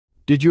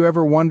Did you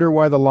ever wonder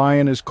why the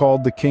lion is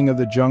called the king of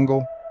the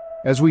jungle?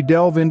 As we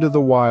delve into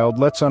the wild,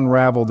 let's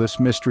unravel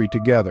this mystery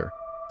together.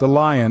 The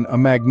lion, a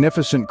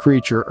magnificent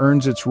creature,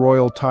 earns its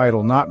royal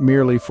title not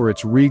merely for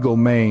its regal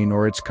mane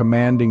or its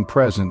commanding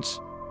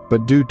presence,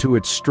 but due to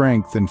its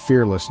strength and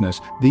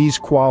fearlessness. These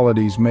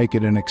qualities make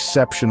it an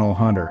exceptional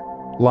hunter.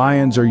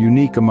 Lions are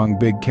unique among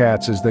big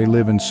cats as they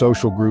live in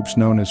social groups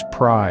known as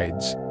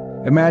prides.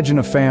 Imagine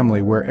a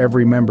family where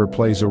every member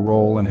plays a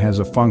role and has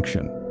a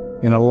function.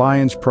 In a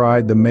lion's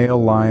pride, the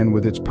male lion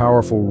with its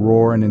powerful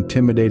roar and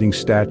intimidating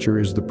stature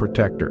is the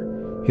protector.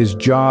 His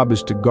job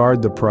is to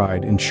guard the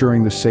pride,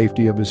 ensuring the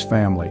safety of his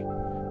family.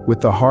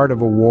 With the heart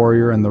of a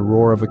warrior and the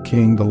roar of a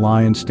king, the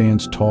lion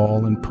stands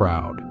tall and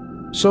proud.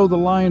 So the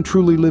lion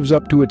truly lives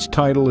up to its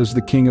title as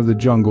the king of the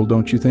jungle,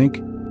 don't you think?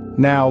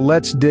 Now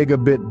let's dig a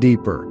bit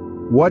deeper.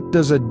 What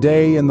does a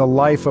day in the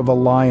life of a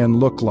lion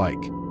look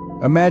like?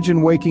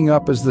 Imagine waking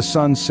up as the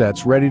sun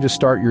sets, ready to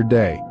start your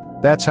day.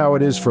 That's how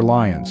it is for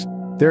lions.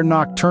 They're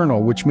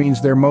nocturnal, which means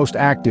they're most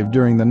active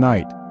during the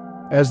night.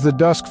 As the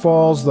dusk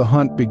falls, the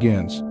hunt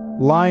begins.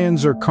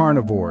 Lions are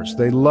carnivores.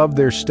 They love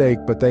their steak,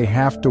 but they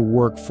have to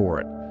work for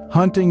it.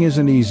 Hunting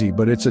isn't easy,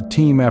 but it's a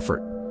team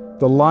effort.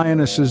 The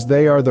lionesses,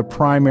 they are the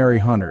primary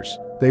hunters.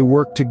 They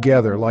work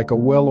together like a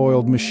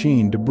well-oiled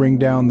machine to bring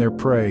down their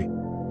prey.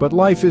 But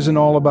life isn't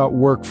all about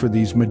work for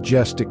these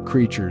majestic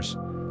creatures.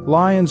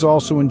 Lions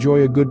also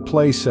enjoy a good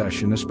play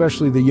session,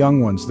 especially the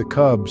young ones, the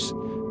cubs.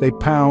 They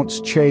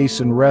pounce, chase,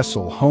 and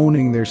wrestle,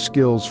 honing their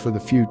skills for the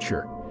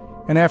future.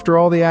 And after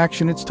all the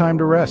action, it's time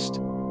to rest.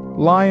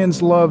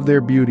 Lions love their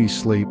beauty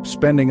sleep,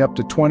 spending up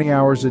to 20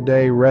 hours a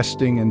day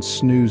resting and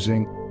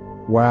snoozing.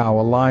 Wow,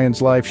 a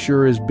lion's life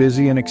sure is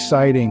busy and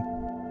exciting.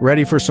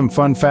 Ready for some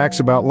fun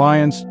facts about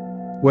lions?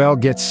 Well,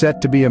 get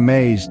set to be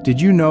amazed. Did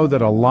you know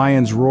that a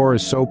lion's roar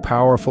is so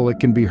powerful it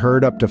can be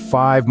heard up to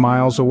 5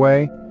 miles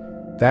away?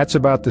 That's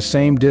about the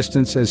same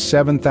distance as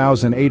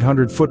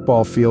 7,800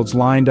 football fields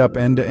lined up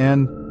end to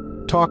end.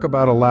 Talk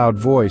about a loud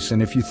voice,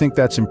 and if you think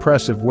that's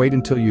impressive, wait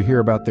until you hear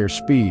about their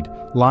speed.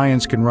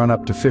 Lions can run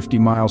up to 50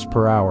 miles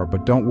per hour,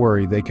 but don't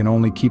worry, they can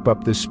only keep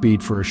up this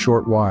speed for a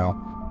short while.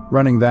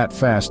 Running that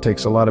fast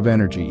takes a lot of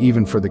energy,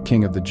 even for the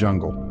king of the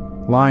jungle.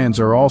 Lions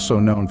are also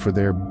known for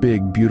their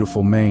big,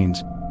 beautiful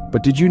manes.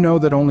 But did you know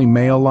that only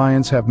male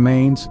lions have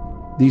manes?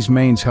 These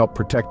manes help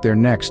protect their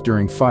necks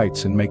during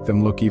fights and make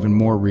them look even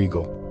more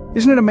regal.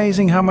 Isn't it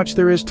amazing how much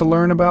there is to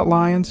learn about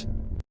lions?